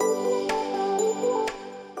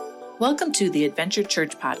Welcome to the Adventure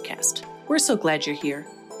Church podcast. We're so glad you're here.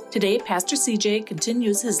 Today, Pastor CJ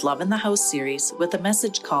continues his Love in the House series with a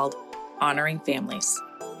message called Honoring Families.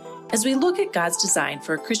 As we look at God's design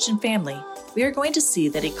for a Christian family, we are going to see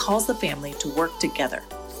that He calls the family to work together.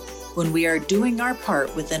 When we are doing our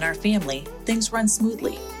part within our family, things run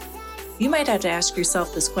smoothly. You might have to ask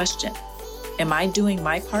yourself this question: am I doing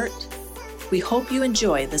my part? We hope you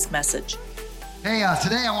enjoy this message. Hey,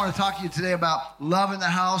 today I want to talk to you today about love in the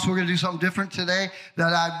house. We're going to do something different today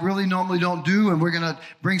that I really normally don't do, and we're going to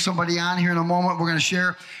bring somebody on here in a moment. We're going to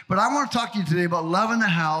share. But I want to talk to you today about love in the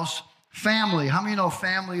house, family. How many know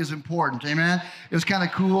family is important? Amen? It was kind of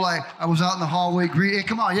cool. I was out in the hallway. Hey,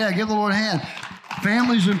 come on. Yeah, give the Lord a hand.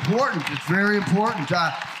 Family's important. It's very important.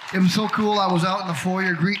 It was so cool. I was out in the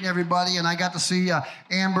foyer greeting everybody, and I got to see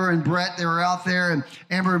Amber and Brett. They were out there, and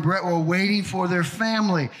Amber and Brett were waiting for their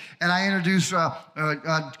family. And I introduced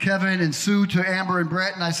Kevin and Sue to Amber and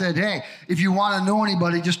Brett, and I said, hey, if you want to know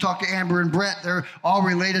anybody, just talk to Amber and Brett. They're all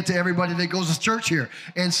related to everybody that goes to church here.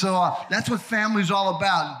 And so that's what family's all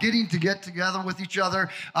about, getting to get together with each other,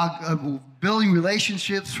 building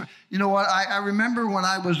relationships. You know what? I remember when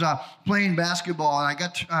I was playing basketball, and I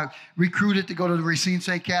got recruited to go to the Racine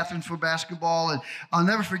St. Catherine's for basketball. And I'll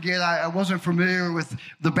never forget, I wasn't familiar with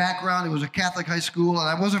the background. It was a Catholic high school, and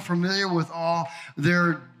I wasn't familiar with all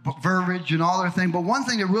their verbiage and all their thing. But one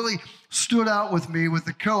thing that really stood out with me with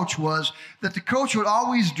the coach was that the coach would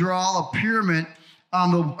always draw a pyramid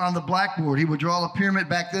on the blackboard. He would draw a pyramid.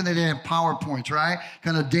 Back then they didn't have PowerPoints, right?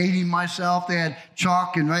 Kind of dating myself. They had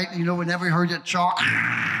chalk, and right, you know, whenever you heard that chalk,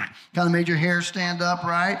 kind of made your hair stand up,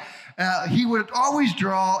 right? He would always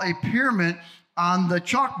draw a pyramid on the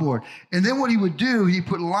chalkboard. And then what he would do, he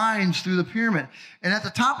put lines through the pyramid. And at the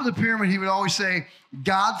top of the pyramid, he would always say,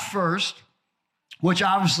 God first, which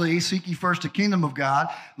obviously, seek ye first the kingdom of God.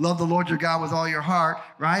 Love the Lord your God with all your heart,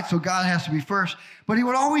 right? So God has to be first. But he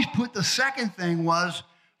would always put the second thing was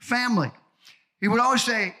family. He would always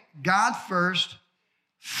say, God first,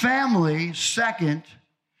 family second,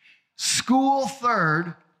 school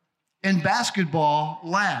third, and basketball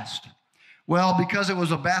last. Well, because it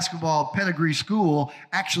was a basketball pedigree school,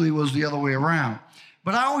 actually it was the other way around.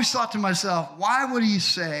 But I always thought to myself, why would he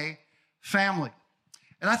say family?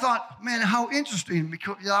 And I thought, man, how interesting,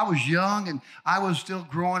 because I was young and I was still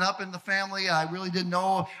growing up in the family. I really didn't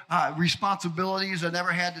know responsibilities. I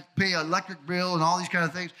never had to pay an electric bill and all these kind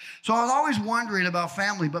of things. So I was always wondering about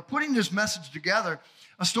family. But putting this message together,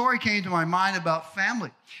 a story came to my mind about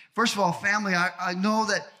family. First of all, family, I know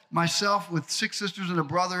that myself with 6 sisters and a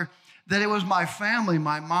brother, that it was my family,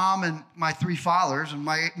 my mom and my 3 fathers. And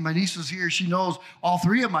my niece is here. She knows all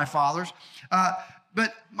 3 of my fathers.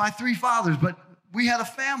 But my 3 fathers, but we had a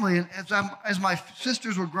family, and as my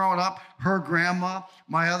sisters were growing up, her grandma,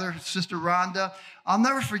 my other sister Rhonda, I'll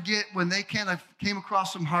never forget when they kind of came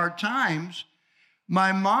across some hard times,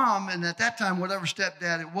 my mom, and at that time, whatever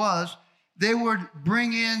stepdad it was, they would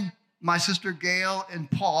bring in my sister Gail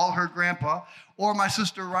and Paul, her grandpa, or my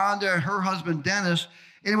sister Rhonda and her husband Dennis,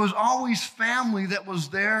 and it was always family that was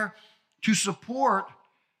there to support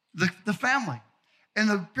the family. And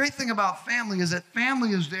the great thing about family is that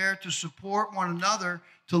family is there to support one another,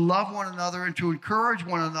 to love one another, and to encourage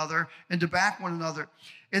one another, and to back one another.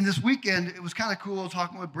 And this weekend, it was kind of cool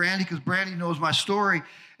talking with Brandy, because Brandy knows my story.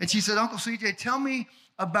 And she said, Uncle CJ, tell me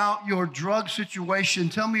about your drug situation.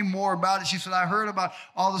 Tell me more about it. She said, I heard about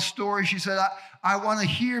all the stories. She said, I want to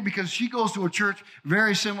hear, because she goes to a church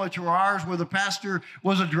very similar to ours where the pastor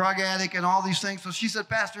was a drug addict and all these things. So she said,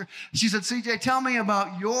 CJ, tell me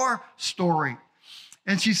about your story.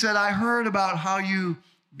 And she said, I heard about how you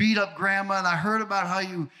beat up grandma, and I heard about how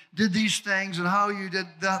you did these things and how you did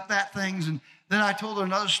that things. And then I told her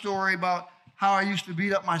another story about how I used to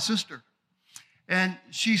beat up my sister. And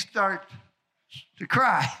she started to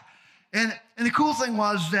cry. And the cool thing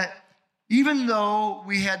was that even though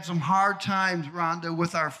we had some hard times, Rhonda,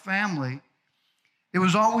 with our family, it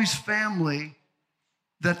was always family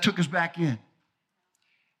that took us back in.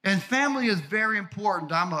 And family is very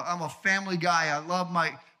important. I'm a family guy. I love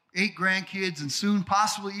my 8 grandkids, and soon,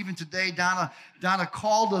 possibly even today, Donna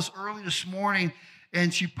called us early this morning,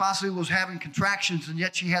 and she possibly was having contractions, and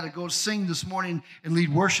yet she had to go sing this morning and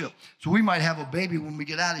lead worship. So we might have a baby when we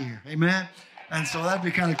get out of here. Amen? And so that'd be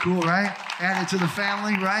kind of cool, right? Add it to the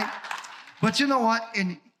family, right? But you know what?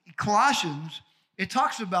 In Colossians, it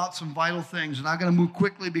talks about some vital things, and I'm going to move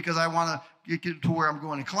quickly because I want to get to where I'm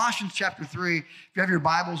going. In Colossians chapter 3, if you have your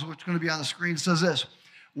Bibles, it's going to be on the screen, it says this: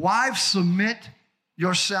 Wives, submit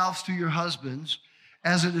yourselves to your husbands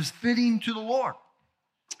as it is fitting to the Lord.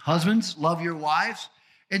 Husbands, love your wives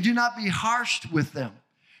and do not be harsh with them.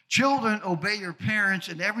 Children, obey your parents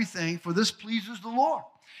in everything, for this pleases the Lord.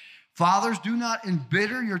 Fathers, do not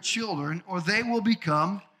embitter your children, or they will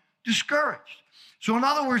become discouraged. So in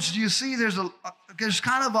other words, do you see there's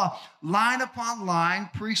kind of a line upon line,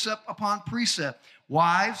 precept upon precept.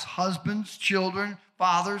 Wives, husbands, children,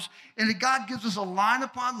 fathers. And God gives us a line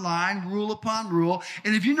upon line, rule upon rule.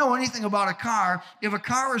 And if you know anything about a car, if a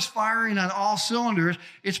car is firing on all cylinders,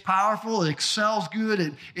 it's powerful, it excels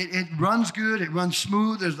good, it runs good, it runs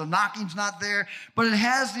smooth, the knocking's not there. But it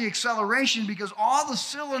has the acceleration because all the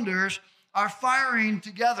cylinders are firing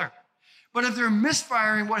together. But if they're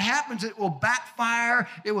misfiring, what happens, it will backfire,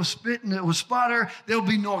 it will spit and it will sputter, there'll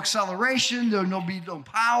be no acceleration, there'll be no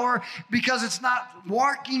power because it's not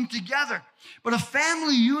working together. But a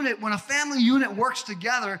family unit, when a family unit works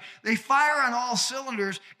together, they fire on all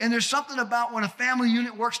cylinders, and there's something about when a family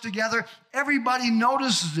unit works together, everybody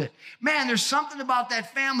notices it. Man, there's something about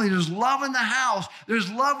that family. There's love in the house.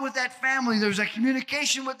 There's love with that family. There's that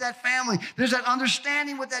communication with that family. There's that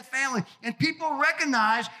understanding with that family. And people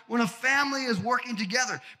recognize when a family is working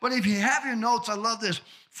together. But if you have your notes, I love this.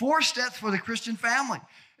 4 steps for the Christian family.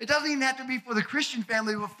 It doesn't even have to be for the Christian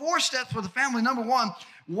family, but 4 steps for the family. Number 1,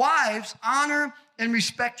 wives, honor and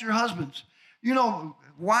respect your husbands. You know,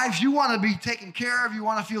 wives, you want to be taken care of. You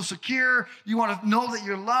want to feel secure. You want to know that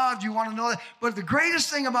you're loved. You want to know that. But the greatest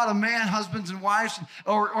thing about a man, husbands and wives,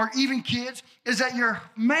 or even kids, is that your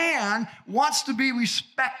man wants to be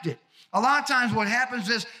respected. A lot of times what happens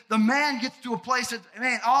is the man gets to a place that,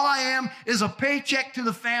 man, all I am is a paycheck to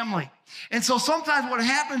the family. And so sometimes what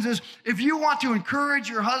happens is if you want to encourage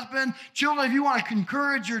your husband, children, if you want to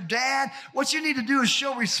encourage your dad, what you need to do is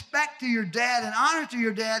show respect to your dad and honor to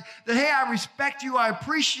your dad that, hey, I respect you, I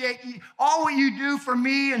appreciate you, all what you do for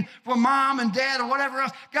me and for mom and dad or whatever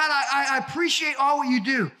else. God, I appreciate all what you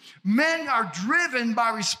do. Men are driven by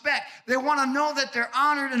respect. They want to know that they're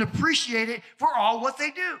honored and appreciated for all what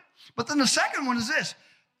they do. But then the second one is this.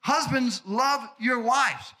 Husbands, love your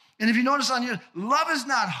wives. And if you notice on your, love is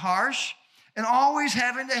not harsh and always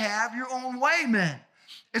having to have your own way, men.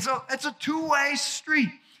 It's a two-way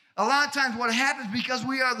street. A lot of times what happens because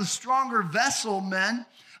we are the stronger vessel, men,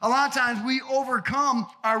 a lot of times we overcome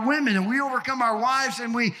our women and we overcome our wives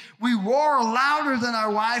and we roar louder than our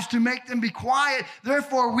wives to make them be quiet.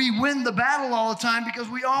 Therefore, we win the battle all the time because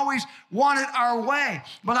we always want it our way.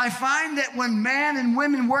 But I find that when man and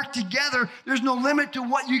women work together, there's no limit to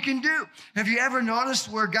what you can do. Have you ever noticed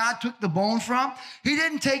where God took the bone from? He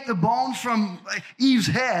didn't take the bone from Eve's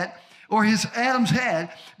head or Adam's head,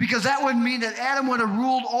 because that would mean that Adam would have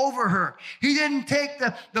ruled over her. He didn't take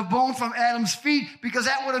the bone from Adam's feet because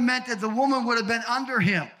that would have meant that the woman would have been under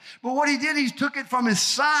him. But what he did, he took it from his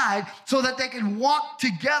side so that they could walk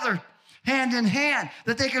together, hand in hand,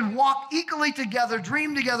 that they could walk equally together,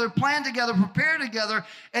 dream together, plan together, prepare together,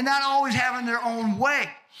 and not always having their own way.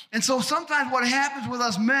 And so sometimes what happens with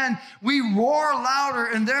us men, we roar louder,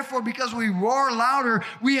 and therefore because we roar louder,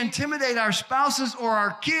 we intimidate our spouses or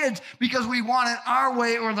our kids because we want it our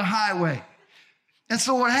way or the highway. And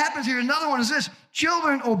so what happens here, another one is this,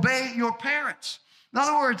 children, obey your parents. In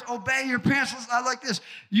other words, obey your parents. I like this.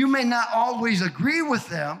 You may not always agree with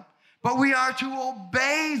them, but we are to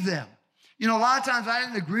obey them. You know, a lot of times I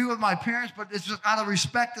didn't agree with my parents, but it's just out of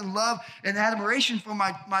respect and love and admiration for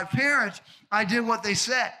my parents, I did what they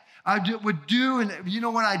said. Would do, and you know,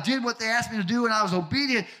 when I did what they asked me to do and I was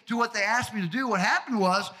obedient to what they asked me to do, what happened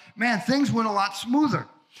was, man, things went a lot smoother.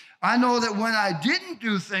 I know that when I didn't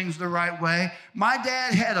do things the right way, my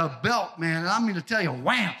dad had a belt, man, and I'm going to tell you,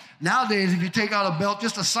 wham. Nowadays, if you take out a belt,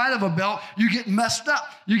 just the side of a belt, you get messed up.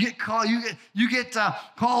 You get called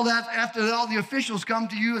after all the officials come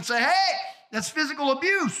to you and say, hey, that's physical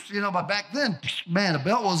abuse. You know, but back then, man, a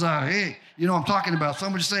belt was, hey, you know what I'm talking about.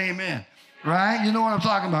 Somebody say amen, right? You know what I'm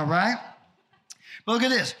talking about, right? But look at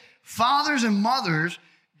this. Fathers and mothers,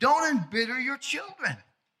 don't embitter your children.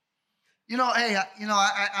 You know, hey,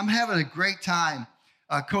 I'm having a great time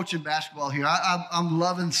coaching basketball here. I'm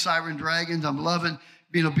loving Siren Dragons. I'm loving,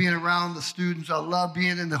 being around the students. I love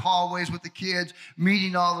being in the hallways with the kids,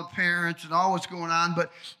 meeting all the parents and all what's going on. But,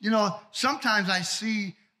 you know, sometimes I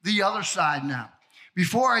see the other side now.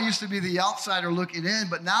 Before I used to be the outsider looking in,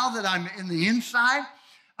 but now that I'm in the inside,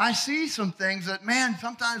 I see some things that, man,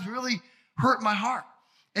 sometimes really hurt my heart.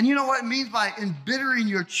 And you know what it means by embittering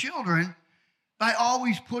your children? By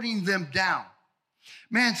always putting them down.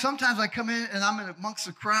 Man, sometimes I come in and I'm in amongst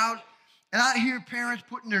the crowd and I hear parents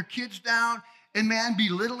putting their kids down and, man,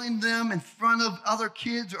 belittling them in front of other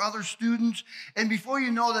kids or other students. And before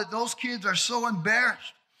you know that, those kids are so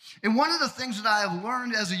embarrassed. And one of the things that I have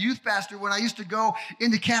learned as a youth pastor when I used to go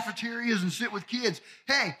into cafeterias and sit with kids,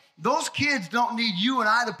 hey, those kids don't need you and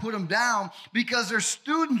I to put them down because their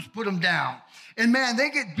students put them down. And man, they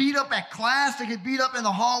get beat up at class, they get beat up in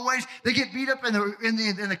the hallways, they get beat up in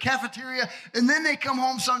the cafeteria, and then they come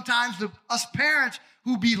home sometimes to us parents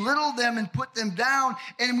who belittle them and put them down,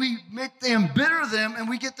 and we make them embitter them, and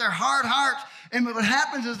we get their hard hearts. And what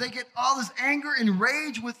happens is they get all this anger and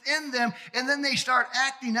rage within them, and then they start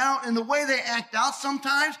acting out. And the way they act out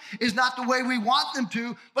sometimes is not the way we want them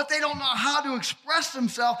to, but they don't know how to express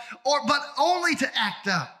themselves, but only to act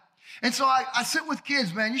out. And so I sit with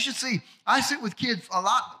kids, man. You should see, I sit with kids a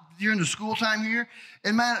lot during the school time here.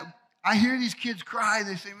 And man, I hear these kids cry.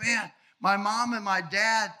 They say, man, my mom and my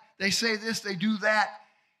dad, they say this, they do that.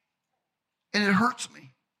 And it hurts me.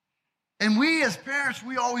 And we as parents,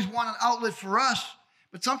 we always want an outlet for us.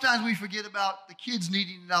 But sometimes we forget about the kids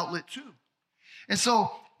needing an outlet too. And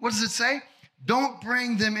so what does it say? Don't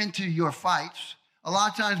bring them into your fights. A lot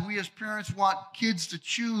of times we as parents want kids to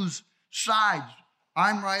choose sides.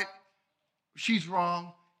 I'm right. She's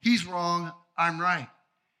wrong, he's wrong, I'm right.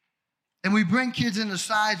 And we bring kids into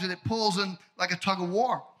sides and it pulls them like a tug of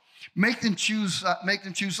war. Make them choose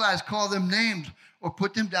sides, call them names, or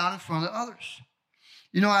put them down in front of others.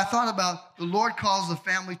 You know, I thought about the Lord calls the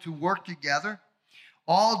family to work together,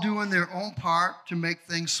 all doing their own part to make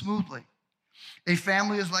things smoothly. A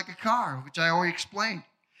family is like a car, which I already explained.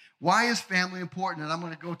 Why is family important? And I'm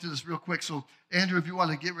going to go to this real quick. So, Andrew, if you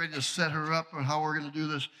want to get ready to set her up on how we're going to do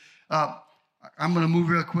this, I'm going to move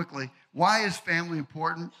real quickly. Why is family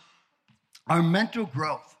important? Our mental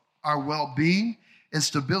growth, our well-being, and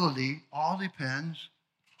stability all depends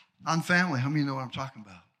on family. How many know what I'm talking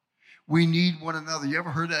about? We need one another. You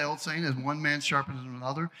ever heard that old saying, as one man sharpens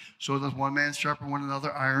another, so does one man sharpen one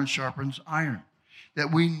another, iron sharpens iron.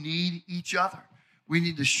 That we need each other. We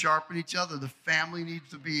need to sharpen each other. The family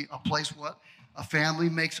needs to be a place what? A family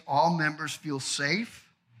makes all members feel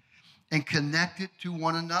safe and connected to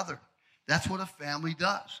one another. That's what a family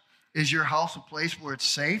does. Is your house a place where it's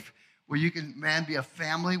safe, where you can, man, be a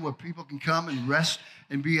family where people can come and rest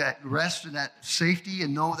and be at rest and at safety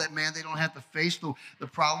and know that, man, they don't have to face the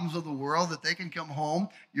problems of the world, that they can come home.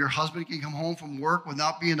 Your husband can come home from work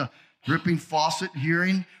without being a dripping faucet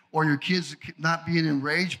hearing, or your kids not being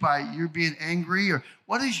enraged by you being angry. Or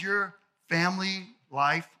what is your family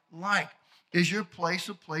life like? Is your place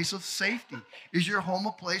a place of safety? Is your home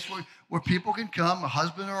a place where people can come, a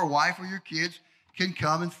husband or a wife or your kids can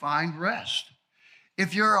come and find rest?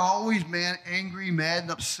 If you're always, man, angry, mad,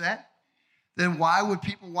 and upset, then why would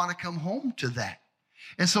people want to come home to that?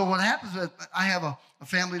 And so what happens is I have a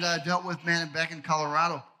family that I dealt with, man, back in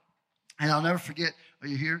Colorado. And I'll never forget, are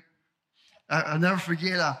you here? I'll never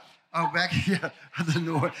forget, back, yeah, I don't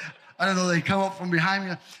know, they come up from behind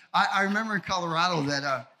me. I remember in Colorado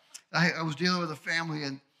that I was dealing with a family,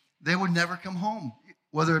 and they would never come home,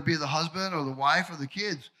 whether it be the husband or the wife or the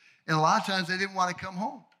kids. And a lot of times they didn't want to come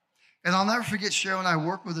home. And I'll never forget, Cheryl and I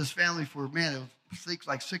worked with this family for, man, it was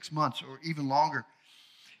like 6 months or even longer.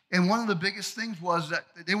 And one of the biggest things was that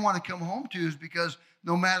they didn't want to come home to is because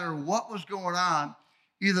no matter what was going on,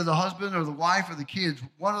 either the husband or the wife or the kids,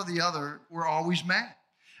 one or the other, were always mad.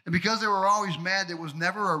 And because they were always mad, there was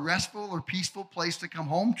never a restful or peaceful place to come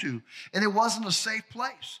home to. And it wasn't a safe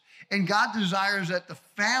place. And God desires that the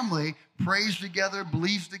family prays together,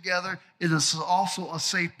 believes together. It is also a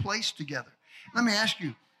safe place together. Let me ask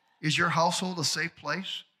you, is your household a safe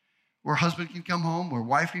place where husband can come home, where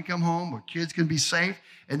wife can come home, where kids can be safe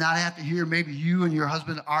and not have to hear maybe you and your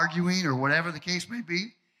husband arguing or whatever the case may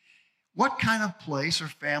be? What kind of place or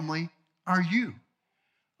family are you?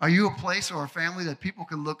 Are you a place or a family that people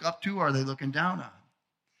can look up to, or are they looking down on?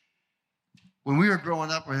 When we were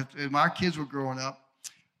growing up, when our kids were growing up,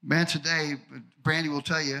 man, today, Brandy will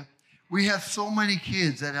tell you, we have so many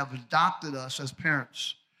kids that have adopted us as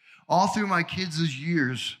parents. All through my kids'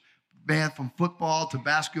 years, man, from football to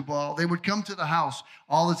basketball, they would come to the house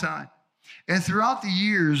all the time. And throughout the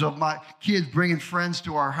years of my kids bringing friends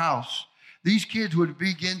to our house, these kids would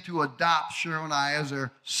begin to adopt Cheryl and I as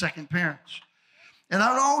their second parents. And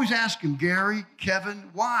I would always ask them, Gary, Kevin,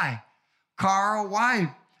 why? Carl,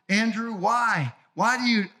 why? Andrew, why? Why do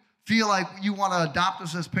you feel like you want to adopt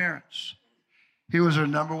us as parents? Here was our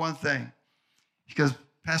number one thing. Because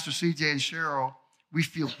Pastor CJ and Cheryl, we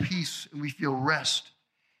feel peace and we feel rest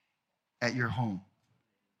at your home.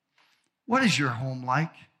 What is your home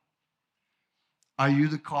like? Are you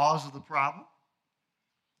the cause of the problem?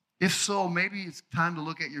 If so, maybe it's time to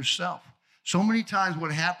look at yourself. So many times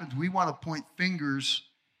what happens, we want to point fingers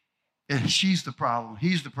and she's the problem,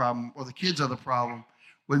 he's the problem, or the kids are the problem,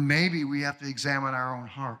 when maybe we have to examine our own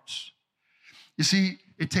hearts. You see,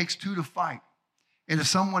 it takes two to fight. And if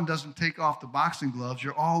someone doesn't take off the boxing gloves,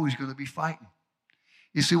 you're always going to be fighting.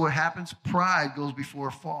 You see what happens? Pride goes before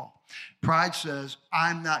a fall. Pride says,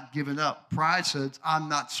 I'm not giving up. Pride says, I'm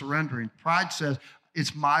not surrendering. Pride says,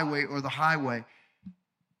 it's my way or the highway.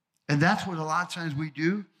 And that's what a lot of times we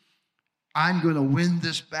do. I'm going to win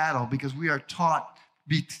this battle because we are taught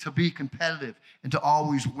to be competitive and to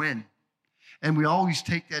always win. And we always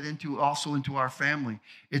take that into our family.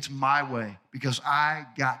 It's my way because I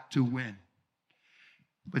got to win.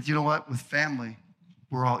 But you know what? With family,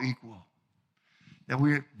 we're all equal. That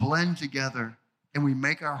we blend together and we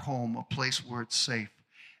make our home a place where it's safe.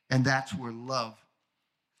 And that's where love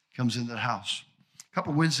comes into the house. A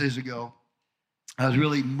couple Wednesdays ago, I was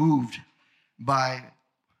really moved by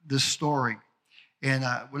this story. And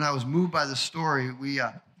when I was moved by this story, we've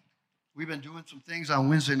been doing some things on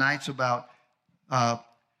Wednesday nights about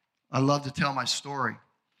I love to tell my story.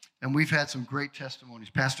 And we've had some great testimonies.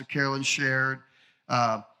 Pastor Carolyn shared.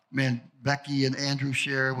 Becky and Andrew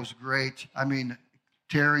shared was great.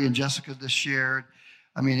 Terry and Jessica just shared.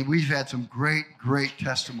 We've had some great, great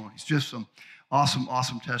testimonies. Just some awesome,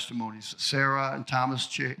 awesome testimonies. Sarah and Thomas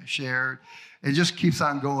shared. It just keeps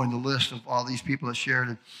on going, the list of all these people that shared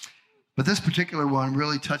it. But this particular one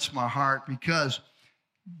really touched my heart because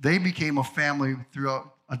they became a family through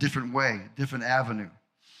a different way, a different avenue.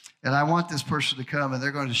 And I want this person to come, and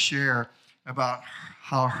they're going to share about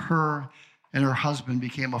how her and her husband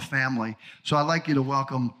became a family. So I'd like you to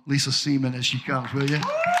welcome Lisa Seaman as she comes, will you?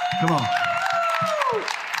 Come on.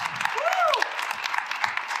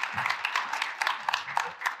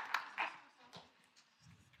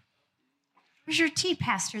 Where's your tea,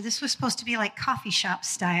 Pastor? This was supposed to be like coffee shop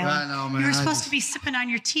style. I know, man. You were supposed to be sipping on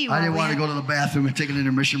your tea. I didn't want to go to the bathroom and take an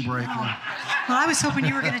intermission break. Oh. Well, I was hoping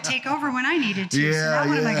you were going to take over when I needed to. Yeah, so now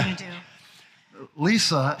what am I going to do?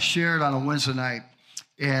 Lisa shared on a Wednesday night,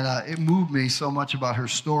 and it moved me so much about her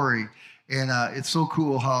story. And it's so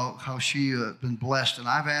cool how she been blessed. And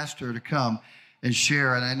I've asked her to come and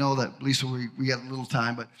share. And I know that, Lisa, we got a little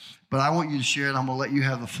time, but I want you to share it. I'm going to let you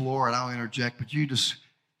have the floor, and I'll interject. But you just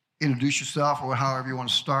introduce yourself or however you want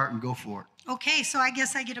to start and go for it. Okay, so I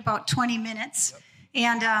guess I get about 20 minutes. Yep.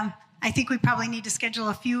 And I think we probably need to schedule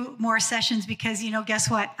a few more sessions because, guess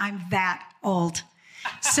what? I'm that old.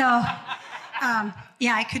 So,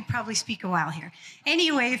 I could probably speak a while here.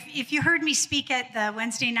 Anyway, if you heard me speak at the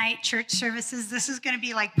Wednesday night church services, this is going to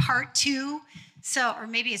be like part 2. So, or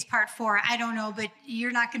maybe it's part 4. I don't know, but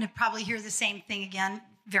you're not going to probably hear the same thing again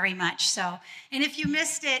very much. So, and if you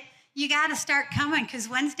missed it, you got to start coming because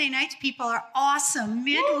Wednesday nights people are awesome.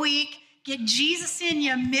 Midweek, get Jesus in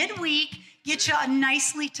you midweek, get you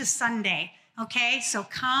nicely to Sunday. Okay, so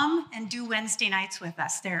come and do Wednesday nights with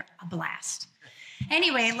us. They're a blast.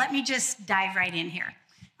 Anyway, let me just dive right in here.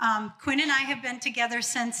 Quinn and I have been together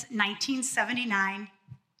since 1979.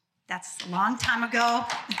 That's a long time ago.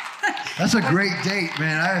 That's a great date,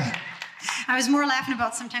 man. I was more laughing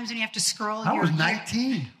about sometimes when you have to scroll. I was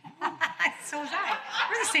 19. So was I.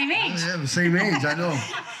 We're the same age. Yeah, the same age, I know.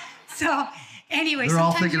 So anyway, they're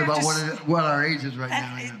all thinking about what our age is right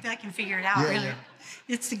now. I can figure it out, really. Yeah.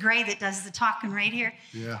 It's the gray that does the talking right here.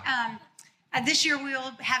 Yeah. This year we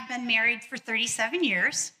will have been married for 37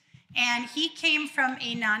 years. And he came from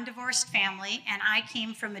a non-divorced family, and I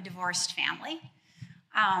came from a divorced family.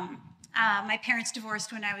 My parents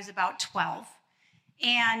divorced when I was about 12.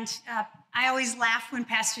 And I always laugh when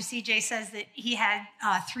Pastor CJ says that he had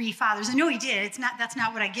 3 fathers. I know he did. That's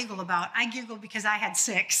not what I giggle about. I giggle because I had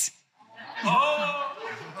 6. Oh.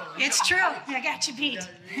 It's true. I got you beat.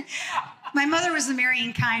 My mother was the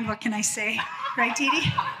marrying kind. What can I say? Right, Dee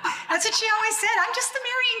Dee? That's what she always said. I'm just the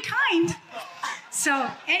marrying kind. So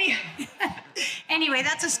anyway,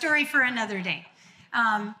 that's a story for another day.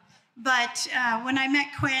 But when I met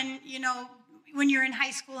Quinn, when you're in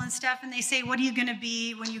high school and stuff and they say, what are you going to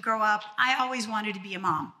be when you grow up? I always wanted to be a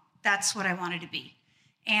mom. That's what I wanted to be.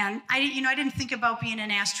 And I didn't think about being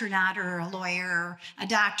an astronaut or a lawyer or a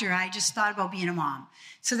doctor. I just thought about being a mom.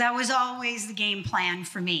 So that was always the game plan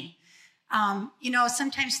for me.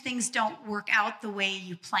 Sometimes things don't work out the way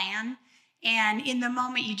you plan. And in the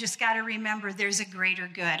moment, you just got to remember there's a greater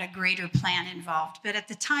good, a greater plan involved. But at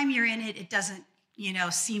the time you're in it, it doesn't,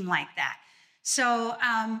 seem like that. So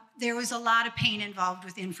there was a lot of pain involved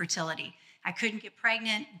with infertility. I couldn't get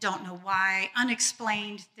pregnant, don't know why,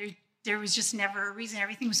 unexplained. There was just never a reason.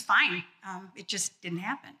 Everything was fine. It just didn't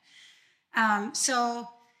happen. So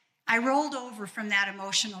I rolled over from that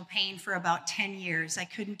emotional pain for about 10 years. I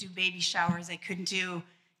couldn't do baby showers. I couldn't do,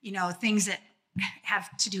 things that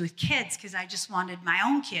have to do with kids because I just wanted my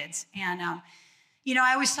own kids. And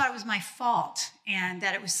I always thought it was my fault and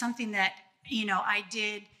that it was something that, I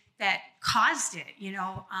did that caused it.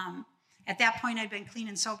 At that point, I'd been clean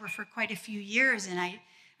and sober for quite a few years, and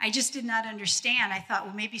I just did not understand. I thought,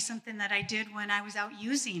 well, maybe something that I did when I was out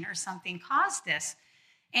using or something caused this.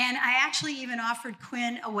 And I actually even offered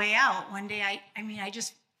Quinn a way out. One day, I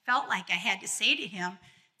just felt like I had to say to him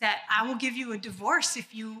that I will give you a divorce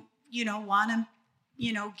if you, want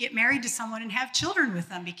to, get married to someone and have children with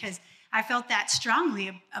them, because I felt that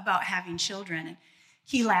strongly about having children. And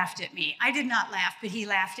he laughed at me. I did not laugh, but he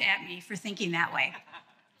laughed at me for thinking that way.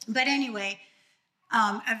 But anyway,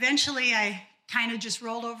 eventually I kind of just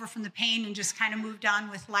rolled over from the pain and just kind of moved on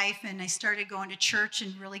with life. And I started going to church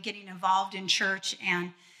and really getting involved in church.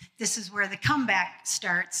 And this is where the comeback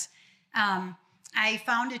starts. I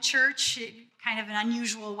found a church kind of an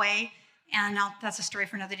unusual way. And that's a story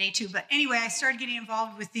for another day too. But anyway, I started getting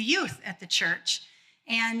involved with the youth at the church.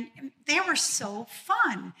 And they were so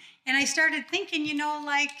fun. And I started thinking,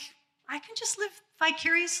 I can just live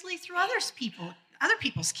vicariously through other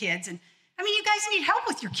people's kids. And you guys need help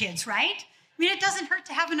with your kids, right? It doesn't hurt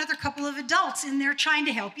to have another couple of adults in there trying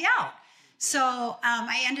to help you out. So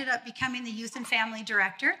I ended up becoming the youth and family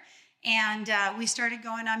director. And we started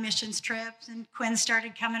going on missions trips, and Quinn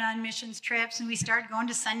started coming on missions trips, and we started going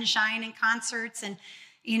to Sunshine and concerts. And,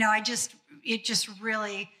 it just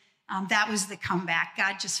really, that was the comeback.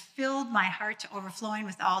 God just filled my heart to overflowing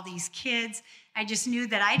with all these kids. I just knew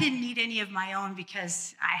that I didn't need any of my own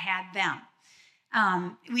because I had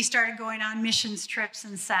them. We started going on missions trips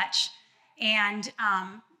and such. And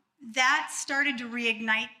that started to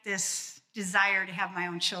reignite this desire to have my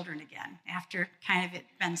own children again after kind of it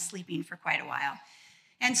been sleeping for quite a while.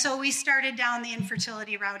 And so we started down the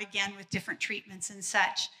infertility route again with different treatments and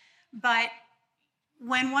such. But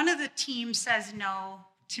when one of the team says no,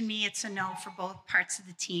 to me it's a no for both parts of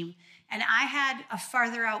the team. And I had a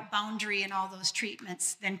farther out boundary in all those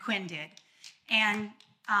treatments than Quinn did. And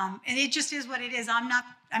it just is what it is. I'm not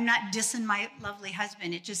dissing my lovely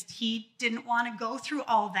husband. He didn't want to go through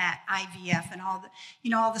all that IVF and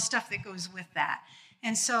all the stuff that goes with that.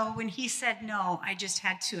 And so when he said no, I just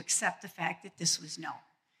had to accept the fact that this was no.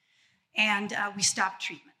 And we stopped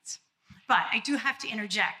treatments. But I do have to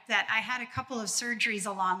interject that I had a couple of surgeries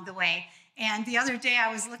along the way. And the other day I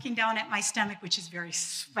was looking down at my stomach, which is very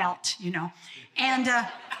svelte, and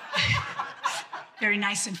very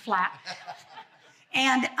nice and flat.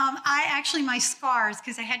 And my scars,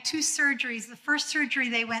 because I had two surgeries. The first surgery,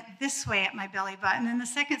 they went this way at my belly button. And the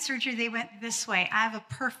second surgery, they went this way. I have a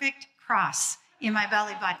perfect cross in my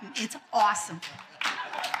belly button. It's awesome.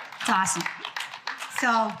 It's awesome.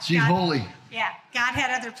 So she's holy. Yeah, God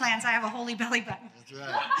had other plans. I have a holy belly button. That's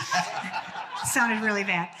right. Sounded really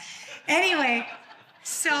bad. Anyway,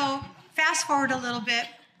 so fast forward a little bit.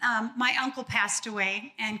 My uncle passed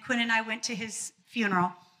away, and Quinn and I went to his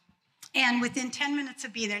funeral. And within 10 minutes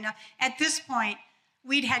of being there, now at this point,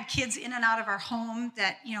 we'd had kids in and out of our home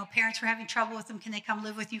that, parents were having trouble with them. Can they come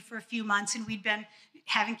live with you for a few months? And we'd been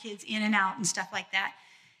having kids in and out and stuff like that.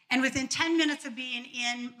 And within 10 minutes of being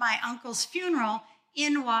in my uncle's funeral,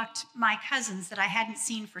 in walked my cousins that I hadn't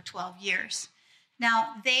seen for 12 years.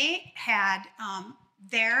 Now, they had,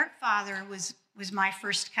 their father was my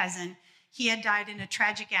first cousin. He had died in a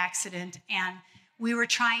tragic accident, and we were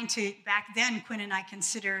trying to, back then, Quinn and I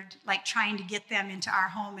considered trying to get them into our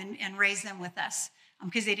home and raise them with us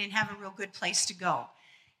because they didn't have a real good place to go.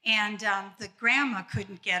 And the grandma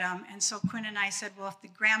couldn't get them. And so Quinn and I said, well, if the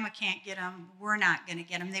grandma can't get them, we're not going to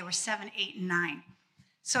get them. They were 7, 8, and 9.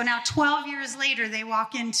 So now 12 years later, they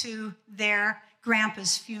walk into their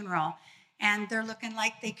grandpa's funeral, and they're looking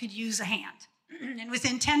like they could use a hand. And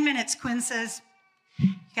within 10 minutes, Quinn says, you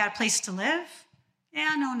got a place to live?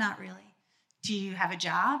 Yeah, no, not really. Do you have a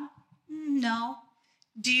job? No.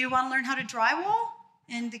 Do you want to learn how to drywall?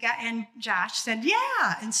 And Josh said,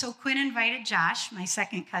 yeah. And so Quinn invited Josh, my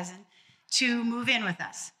second cousin, to move in with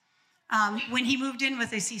us. When he moved in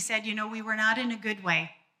with us, he said, we were not in a good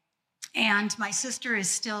way. And my sister is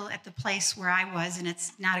still at the place where I was, and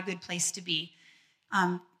it's not a good place to be.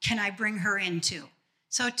 Can I bring her in too?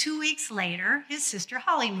 So 2 weeks later, his sister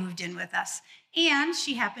Holly moved in with us, and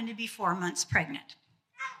she happened to be 4 months pregnant.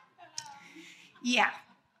 Yeah.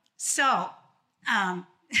 So, I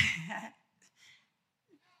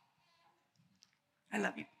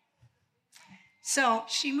love you. So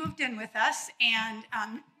she moved in with us, and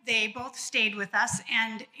they both stayed with us.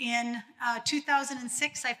 And in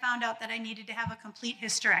 2006, I found out that I needed to have a complete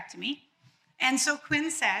hysterectomy. And so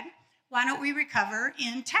Quinn said, why don't we recover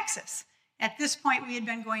in Texas? At this point, we had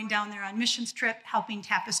been going down there on missions trip, helping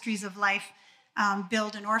Tapestries of Life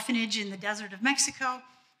build an orphanage in the desert of Mexico.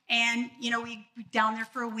 And, we down there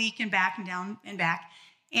for a week and back and down and back.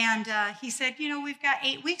 And he said, we've got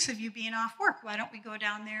 8 weeks of you being off work. Why don't we go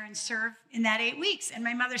down there and serve in that 8 weeks? And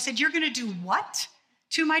my mother said, you're going to do what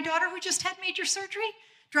to my daughter who just had major surgery?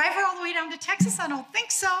 Drive her all the way down to Texas? I don't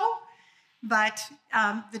think so. But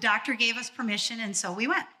the doctor gave us permission, and so we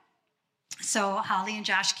went. So Holly and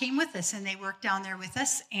Josh came with us, and they worked down there with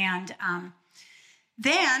us. And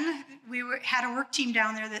then we had a work team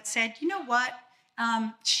down there that said, you know what?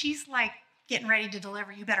 She's like getting ready to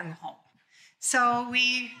deliver. You better go home. So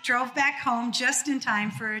we drove back home just in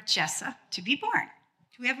time for Jessa to be born.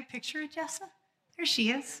 Do we have a picture of Jessa? There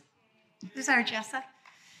she is. There's our Jessa.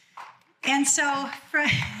 And so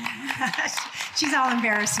she's all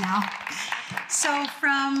embarrassed now. So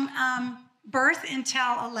from birth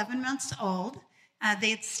until 11 months old,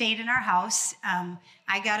 they had stayed in our house.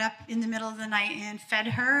 I got up in the middle of the night and fed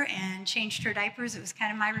her and changed her diapers. It was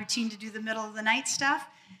kind of my routine to do the middle of the night stuff.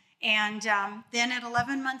 And then at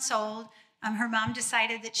 11 months old, her mom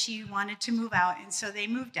decided that she wanted to move out, and so they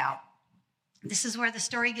moved out. This is where the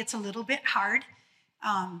story gets a little bit hard.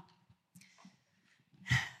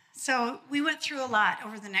 So we went through a lot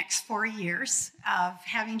over the next 4 years of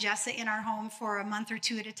having Jessa in our home for a month or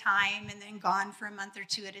two at a time, and then gone for a month or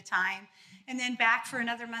two at a time, and then back for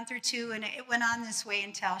another month or two, and it went on this way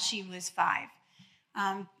until she was 5.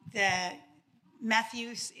 The meth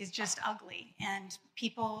use is just ugly, and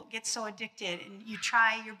people get so addicted, and you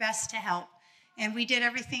try your best to help. And we did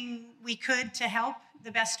everything we could to help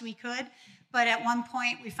the best we could, but at one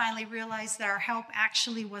point we finally realized that our help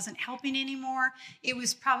actually wasn't helping anymore. It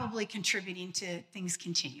was probably contributing to things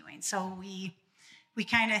continuing. So we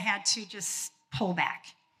kind of had to just pull back.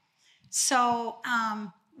 So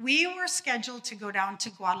we were scheduled to go down to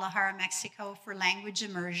Guadalajara, Mexico for language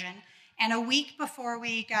immersion. And a week before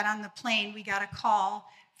we got on the plane, we got a call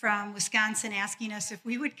from Wisconsin asking us if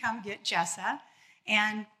we would come get Jessa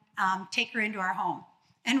and take her into our home.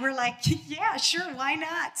 And we're like, yeah, sure, why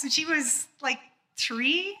not? So she was like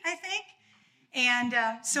 3, I think. And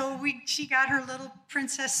so she got her little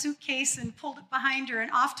princess suitcase and pulled it behind her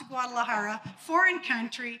and off to Guadalajara, foreign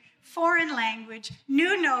country, foreign language,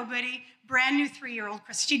 knew nobody, brand new 3-year-old.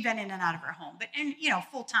 She'd been in and out of her home, but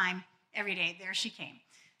full time every day, there she came.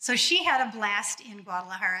 So she had a blast in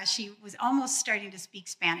Guadalajara. She was almost starting to speak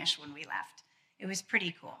Spanish when we left. It was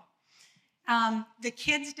pretty cool. The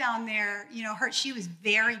kids down there, she was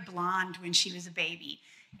very blonde when she was a baby.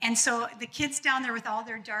 And so the kids down there with all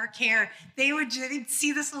their dark hair, they'd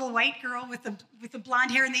see this little white girl with the blonde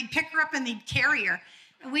hair, and they'd pick her up and they'd carry her.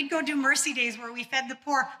 And we'd go do Mercy Days where we fed the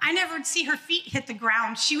poor. I never would see her feet hit the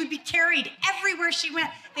ground. She would be carried everywhere she went.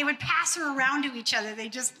 They would pass her around to each other. They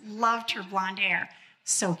just loved her blonde hair.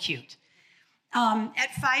 So cute.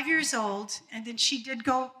 At 5 years old, and then she did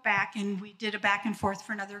go back, and we did a back and forth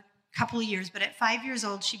for another couple of years, but at 5 years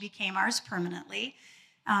old, she became ours permanently.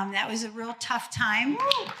 That was a real tough time.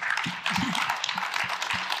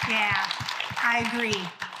 Yeah, I agree.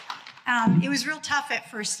 It was real tough at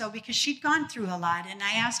first, though, because she'd gone through a lot, and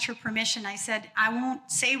I asked her permission. I said, I won't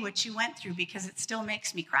say what you went through because it still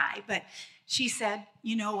makes me cry, but she said,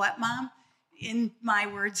 you know what, Mom? In my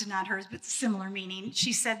words, not hers, but similar meaning,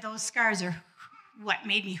 she said, those scars are what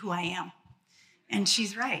made me who I am. And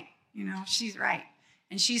she's right, she's right.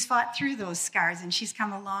 And she's fought through those scars, and she's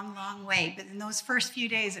come a long, long way. But in those first few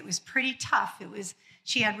days, it was pretty tough.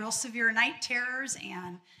 She had real severe night terrors,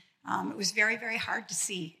 and it was very, very hard to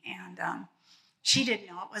see. And she didn't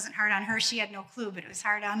know. It wasn't hard on her. She had no clue, but it was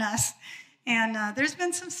hard on us. And there's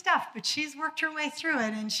been some stuff, but she's worked her way through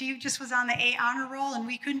it, and she just was on the A honor roll, and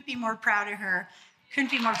we couldn't be more proud of her.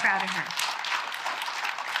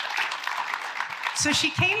 So she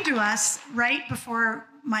came to us right before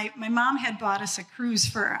my mom had bought us a cruise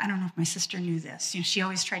for, I don't know if my sister knew this. She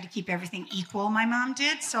always tried to keep everything equal, my mom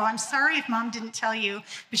did. So I'm sorry if Mom didn't tell you,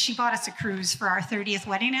 but she bought us a cruise for our 30th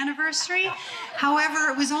wedding anniversary.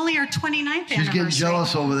 However, it was only our 29th anniversary. She's getting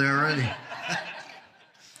jealous over there already.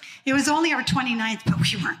 It was only our 29th, but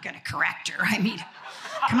we weren't going to correct her. I mean,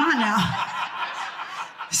 come on now.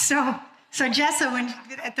 So Jessa, when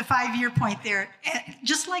at the 5-year point there,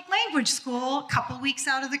 just like language school, a couple weeks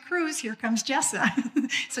out of the cruise, here comes Jessa.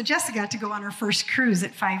 So Jessa got to go on her first cruise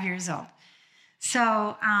at 5 years old.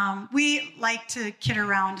 So we like to kid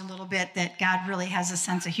around a little bit that God really has a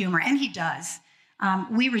sense of humor, and he does.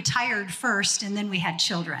 We retired first, and then we had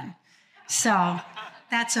children. So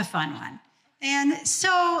that's a fun one. And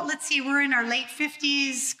so, let's see, we're in our late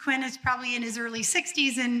 50s. Quinn is probably in his early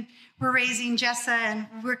 60s, and we're raising Jessa, and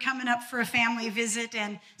we're coming up for a family visit,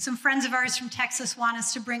 and some friends of ours from Texas want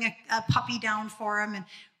us to bring a puppy down for him, and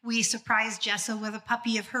we surprised Jessa with a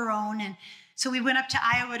puppy of her own, and So we went up to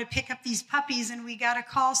Iowa to pick up these puppies, and we got a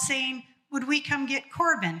call saying, would we come get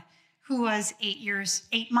Corbin, who was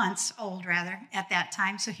 8 months old at that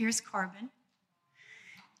time. So here's Corbin,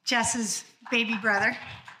 Jess's baby brother.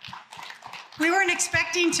 We weren't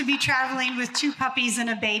expecting to be traveling with 2 puppies and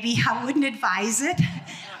a baby. I wouldn't advise it.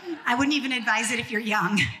 I wouldn't even advise it if you're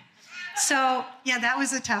young. So yeah, that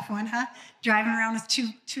was a tough one, huh? Driving around with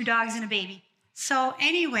two dogs and a baby. So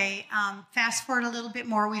anyway, fast forward a little bit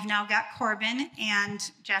more. We've now got Corbin and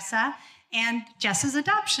Jessa's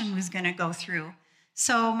adoption was going to go through.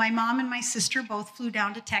 So my mom and my sister both flew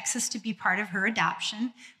down to Texas to be part of her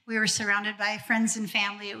adoption. We were surrounded by friends and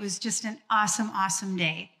family. It was just an awesome, awesome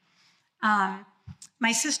day.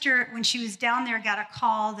 My sister, when she was down there, got a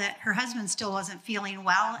call that her husband still wasn't feeling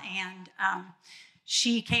well, and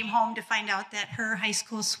she came home to find out that her high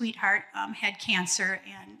school sweetheart had cancer,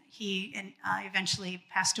 and he eventually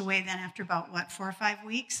passed away then after about, 4 or 5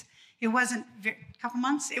 weeks? It wasn't a couple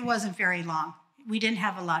months? It wasn't very long. We didn't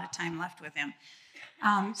have a lot of time left with him.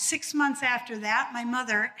 6 months after that, my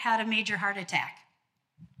mother had a major heart attack.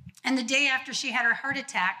 And the day after she had her heart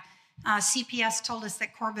attack, CPS told us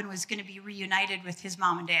that Corbin was going to be reunited with his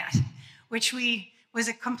mom and dad, which was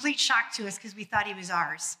a complete shock to us because we thought he was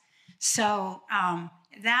ours. So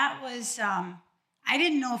that was, I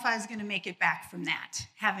didn't know if I was going to make it back from that,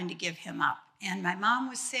 having to give him up. And my mom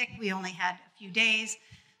was sick. We only had a few days.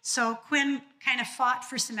 So Quinn kind of fought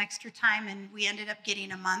for some extra time, and we ended up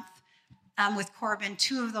getting a month with Corbin.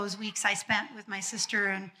 2 of those weeks I spent with my sister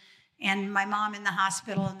and my mom in the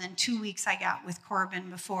hospital, and then 2 weeks I got with Corbin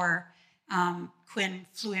before Quinn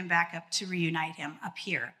flew him back up to reunite him up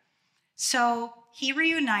here. So he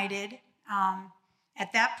reunited.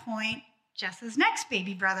 At that point, Jess's next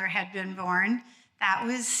baby brother had been born. That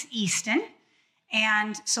was Easton.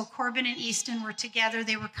 And so Corbin and Easton were together.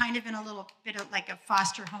 They were kind of in a little bit of like a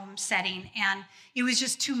foster home setting, and it was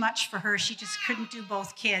just too much for her. She just couldn't do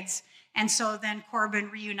both kids. And so then Corbin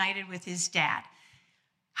reunited with his dad.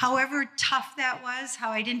 However tough that was, how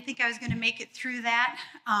I didn't think I was going to make it through that,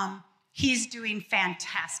 he's doing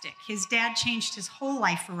fantastic. His dad changed his whole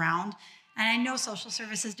life around, and I know social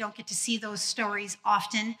services don't get to see those stories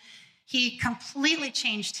often. He completely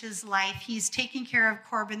changed his life. He's taking care of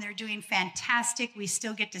Corbin. They're doing fantastic. We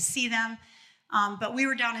still get to see them, but we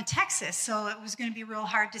were down in Texas, so it was going to be real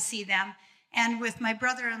hard to see them. And with my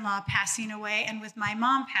brother-in-law passing away and with my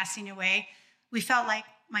mom passing away, we felt like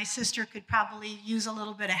my sister could probably use a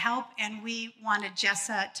little bit of help, and we wanted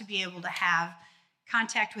Jessa to be able to have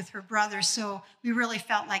contact with her brother. So we really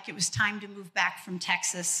felt like it was time to move back from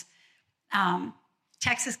Texas.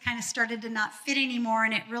 Texas kind of started to not fit anymore,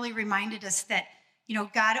 and it really reminded us that,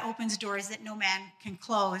 God opens doors that no man can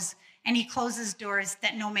close, and he closes doors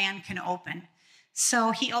that no man can open.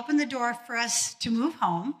 So he opened the door for us to move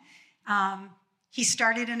home. He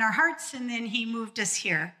started in our hearts, and then he moved us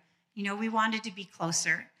here. We wanted to be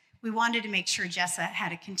closer. We wanted to make sure Jessa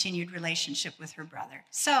had a continued relationship with her brother.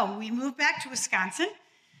 So we moved back to Wisconsin.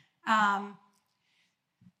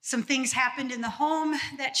 Some things happened in the home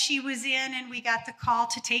that she was in, and we got the call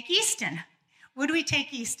to take Easton. Would we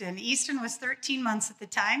take Easton? Easton was 13 months at the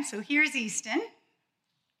time, so here's Easton.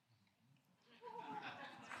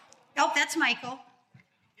 Oh, that's Michael.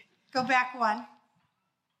 Go back one.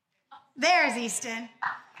 There's Easton.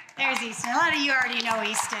 There's Easton. A lot of you already know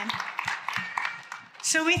Easton.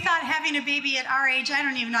 So we thought having a baby at our age, I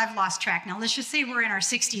don't even know, I've lost track now. Let's just say we're in our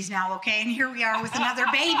 60s now, okay? And here we are with another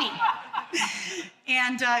baby.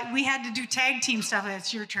 And we had to do tag team stuff.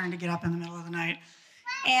 It's your turn to get up in the middle of the night.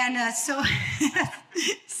 And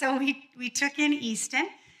so we took in Easton.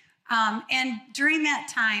 And during that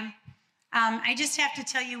time, I just have to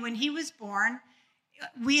tell you, when he was born,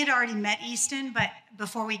 we had already met Easton, but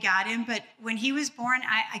before we got him, but when he was born,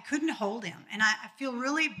 I couldn't hold him. And I feel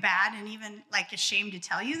really bad and even like ashamed to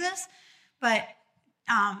tell you this, but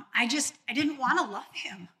I didn't want to love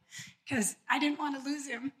him because I didn't want to lose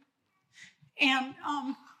him. And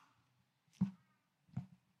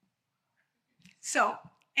so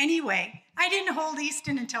anyway, I didn't hold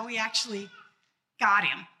Easton until we actually got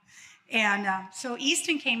him. And so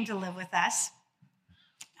Easton came to live with us.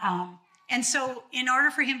 And so in order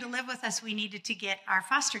for him to live with us, we needed to get our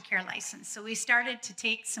foster care license. So we started to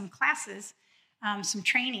take some classes, some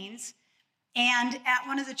trainings. And at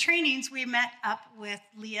one of the trainings, we met up with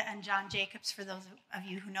Leah and John Jacobs, for those of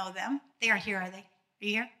you who know them. They are here, are they? Are you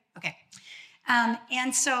here? Okay.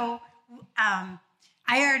 And so I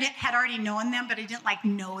had already known them, but I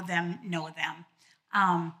didn't know them.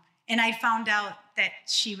 And I found out that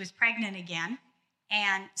she was pregnant again.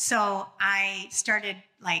 And so I started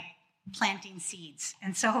planting seeds.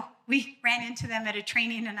 And so we ran into them at a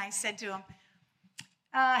training, and I said to them,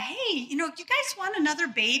 hey, you guys want another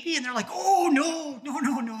baby? And they're like, oh, no,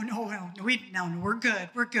 we're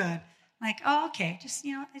good. I'm like, oh, okay. I just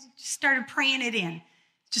started praying it in.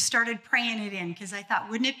 Because I thought,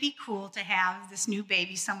 wouldn't it be cool to have this new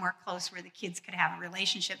baby somewhere close where the kids could have a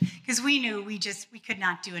relationship? Because we knew we could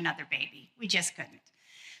not do another baby. We just couldn't.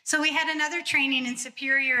 So we had another training in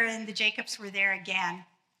Superior, and the Jacobs were there again.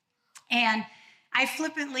 And I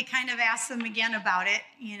flippantly kind of asked them again about it,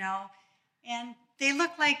 and they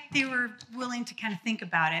looked like they were willing to kind of think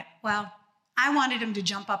about it. Well, I wanted them to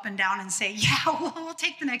jump up and down and say, yeah, we'll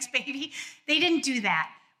take the next baby. They didn't do that,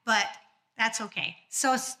 but that's okay.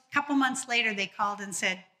 So a couple months later, they called and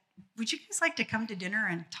said, would you guys like to come to dinner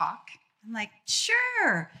and talk? I'm like,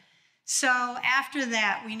 sure. So after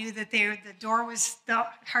that, we knew that the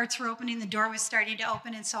hearts were opening, the door was starting to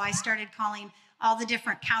open, and so I started calling all the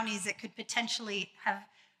different counties that could potentially have,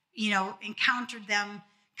 encountered them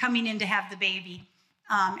coming in to have the baby,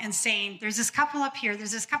 and saying, there's this couple up here,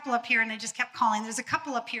 and I just kept calling, there's a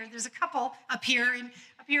couple up here up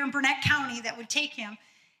here in Burnett County that would take him.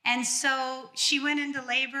 And so she went into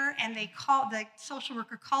labor, and the social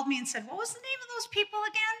worker called me and said, what was the name of those people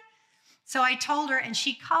again? So I told her, and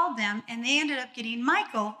she called them, and they ended up getting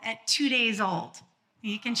Michael at 2 days old.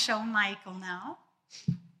 You can show Michael now.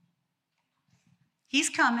 He's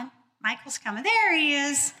coming. Michael's coming. There he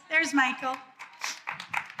is. There's Michael.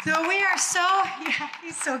 So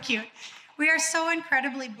he's so cute. We are so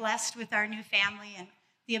incredibly blessed with our new family and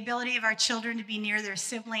the ability of our children to be near their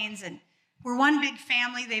siblings, and we're one big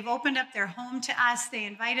family. They've opened up their home to us. They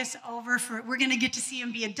invite us over we're going to get to see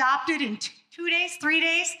them be adopted in 2 days, 3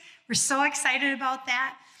 days. We're so excited about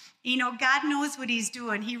that. God knows what he's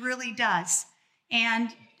doing. He really does. And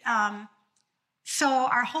so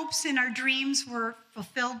our hopes and our dreams were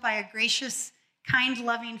fulfilled by a gracious, kind,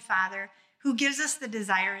 loving Father who gives us the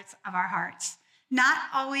desires of our hearts. Not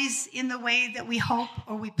always in the way that we hope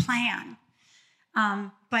or we plan,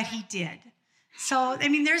 but he did. So,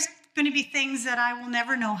 there's going to be things that I will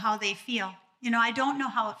never know how they feel. I don't know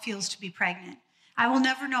how it feels to be pregnant. I will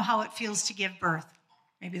never know how it feels to give birth.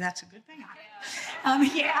 Maybe that's a good thing.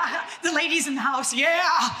 Yeah, the ladies in the house,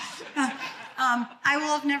 yeah. I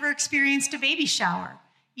will have never experienced a baby shower,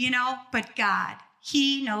 but God,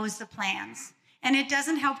 he knows the plans. And it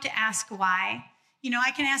doesn't help to ask why.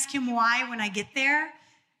 I can ask him why when I get there.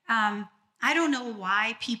 I don't know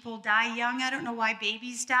why people die young. I don't know why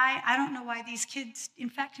babies die. I don't know why these kids, in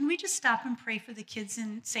fact, can we just stop and pray for the kids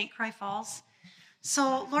in St. Croix Falls?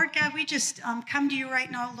 So, Lord God, we just come to you right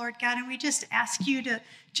now, Lord God, and we just ask you to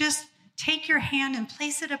just take your hand and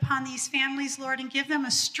place it upon these families, Lord, and give them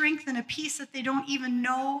a strength and a peace that they don't even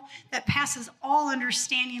know, that passes all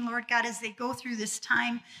understanding, Lord God, as they go through this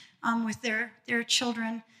time with their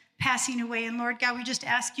children passing away. And Lord God, we just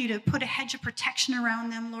ask you to put a hedge of protection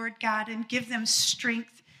around them, Lord God, and give them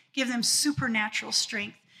strength, give them supernatural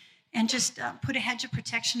strength, and just put a hedge of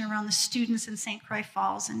protection around the students in St. Croix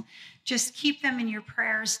Falls, and just keep them in your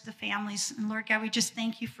prayers, the families. And Lord God, we just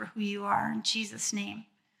thank you for who you are in Jesus' name.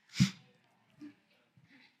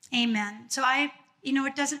 Amen. So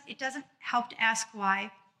it doesn't help to ask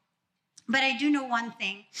why, but I do know one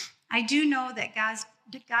thing. I do know that God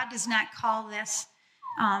does not call this.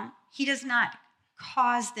 He does not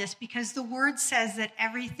cause this, because the word says that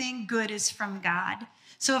everything good is from God.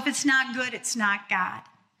 So if it's not good, it's not God.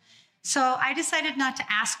 So I decided not to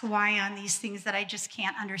ask why on these things that I just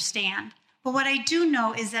can't understand. But what I do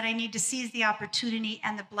know is that I need to seize the opportunity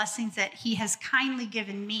and the blessings that he has kindly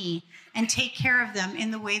given me and take care of them in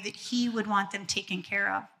the way that he would want them taken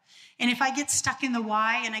care of. And if I get stuck in the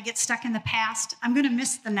why and I get stuck in the past, I'm going to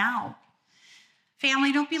miss the now.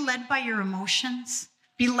 Family, don't be led by your emotions.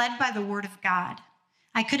 Be led by the word of God.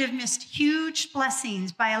 I could have missed huge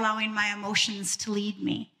blessings by allowing my emotions to lead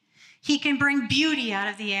me. He can bring beauty out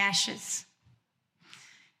of the ashes.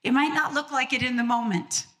 It might not look like it in the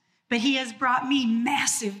moment, but he has brought me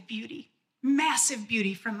massive beauty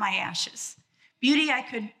from my ashes. Beauty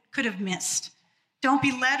I could have missed. Don't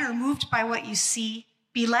be led or moved by what you see.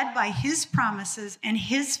 Be led by his promises and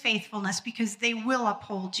his faithfulness, because they will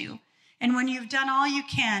uphold you. And when you've done all you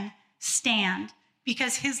can, stand,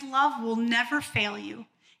 because his love will never fail you,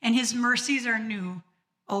 and his mercies are new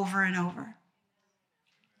over and over.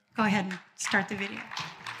 Go ahead and start the video.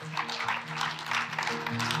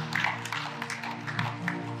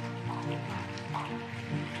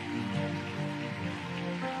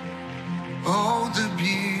 Oh, the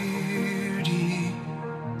beauty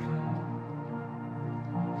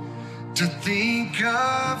to think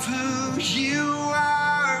of who you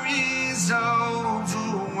are is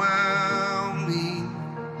overwhelming.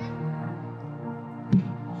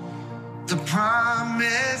 The promise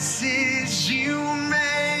promises you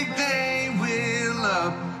make, they will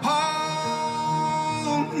uphold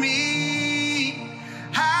me.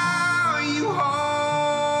 How you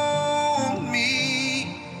hold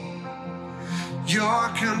me, your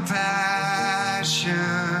compassions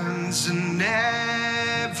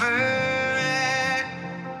never end.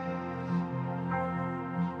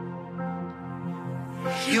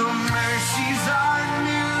 Your mercies are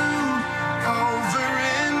new over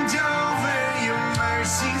and over. Your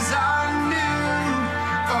mercies are new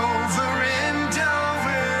over and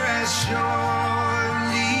over. As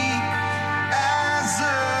surely as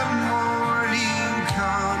the morning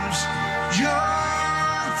comes,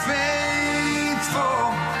 you're faithful.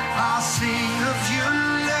 I'll sing of your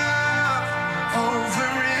love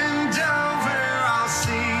over and over. I'll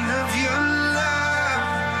sing of your love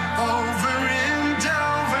over and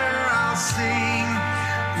over. I'll sing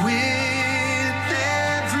with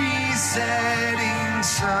every setting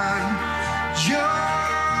sun.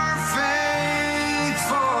 You're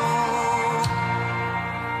faithful,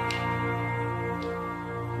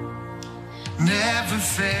 never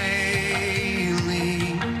failing.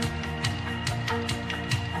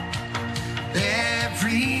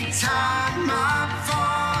 Every time I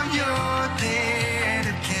fall, you're there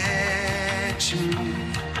to catch me.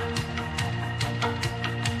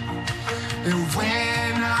 And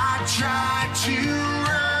when I try to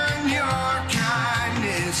run, your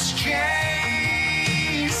kindness chases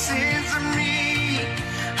me.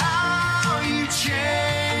 How you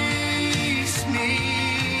chase me,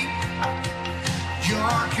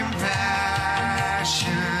 your compassions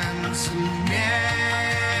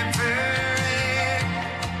never end.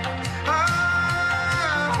 Oh,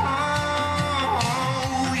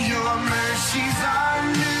 your mercies are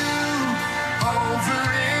new over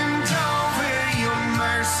and over. Your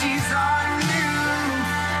mercies are new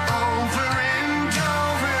over and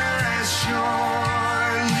over. As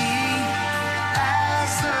surely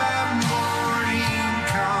as the morning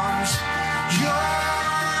comes,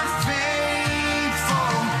 you're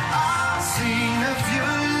faithful. I'll sing of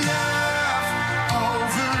your love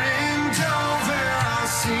over and over. I'll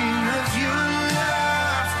sing of your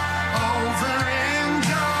love over and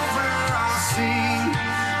over. I'll sing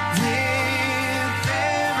with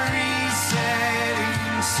every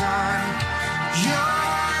setting sun.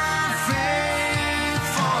 You're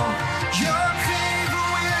faithful. Your favor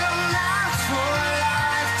will last for a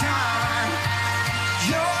lifetime.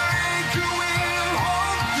 Your anchor will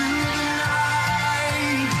hold through the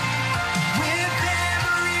night. With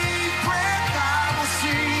every breath I will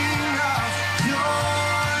sing of your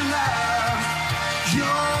love,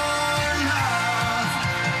 your love.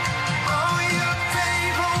 Oh, your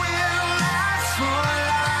favor will last for a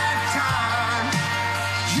lifetime.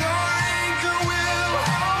 Your anchor will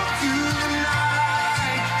hold through the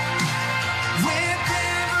night. With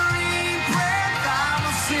every breath I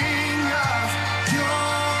will sing of your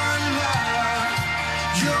love,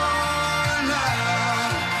 your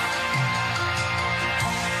love.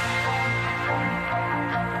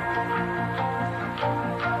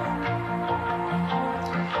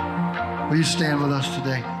 Will you stand with us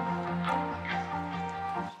today?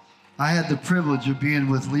 I had the privilege of being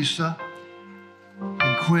with Lisa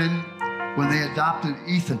and Quinn when they adopted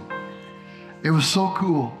Ethan. It was so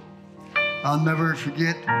cool. I'll never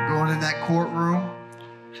forget going in that courtroom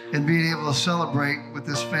and being able to celebrate with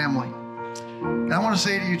this family. And I want to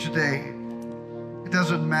say to you today, it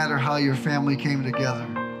doesn't matter how your family came together.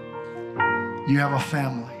 You have a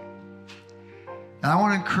family. And I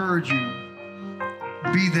want to encourage you,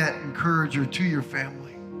 be that encourager to your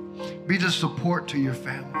family. Be the support to your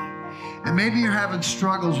family. And maybe you're having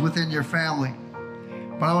struggles within your family,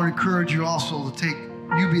 but I want to encourage you also to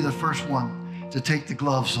you be the first one to take the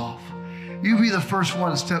gloves off. You be the first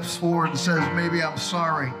one that steps forward and says, maybe I'm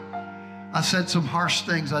sorry. I said some harsh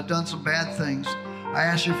things. I've done some bad things. I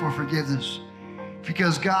ask you for forgiveness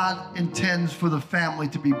because God intends for the family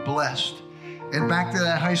to be blessed. And back to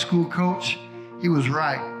that high school coach, he was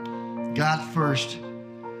right. God first,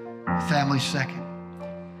 family second.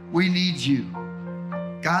 We need you.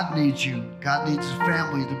 God needs you. God needs his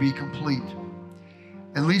family to be complete.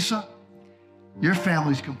 And Lisa, your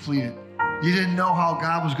family's completed. You didn't know how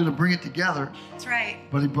God was going to bring it together. That's right.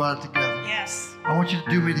 But he brought it together. Yes. I want you to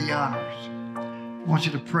do me the honors. I want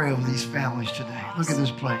you to pray over these families today. Awesome. Look at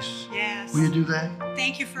this place. Yes. Will you do that?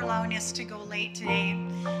 Thank you for allowing us to go late today.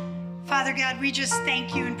 Father God, we just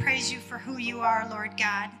thank you and praise you for who you are, Lord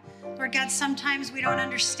God. Lord God, sometimes we don't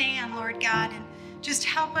understand, Lord God, and just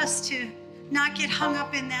help us to not get hung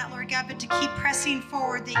up in that, Lord God, but to keep pressing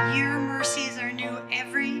forward, that your mercies are new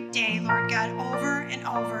every day, Lord God, over and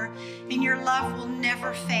over, and your love will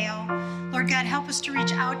never fail. Lord God, help us to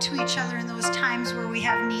reach out to each other in those times where we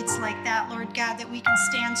have needs like that, Lord God, that we can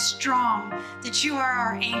stand strong, that you are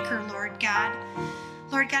our anchor, Lord God.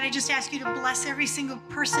 Lord God, I just ask you to bless every single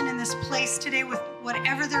person in this place today with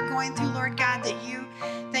whatever they're going through, Lord God, that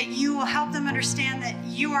you will help them understand that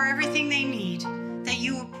you are everything they need, that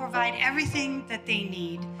you will provide everything that they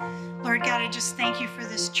need. Lord God, I just thank you for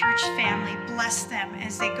this church family. Bless them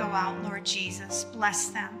as they go out, Lord Jesus. Bless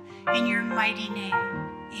them in your mighty name.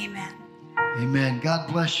 Amen. Amen.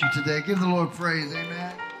 God bless you today. Give the Lord praise.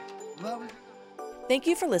 Amen. Love you. Thank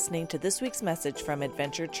you for listening to this week's message from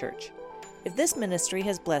Adventure Church. If this ministry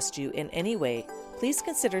has blessed you in any way, please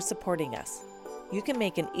consider supporting us. You can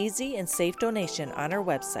make an easy and safe donation on our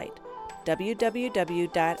website,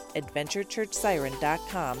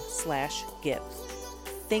 www.adventurechurchsiren.com/give.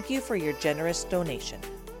 Thank you for your generous donation.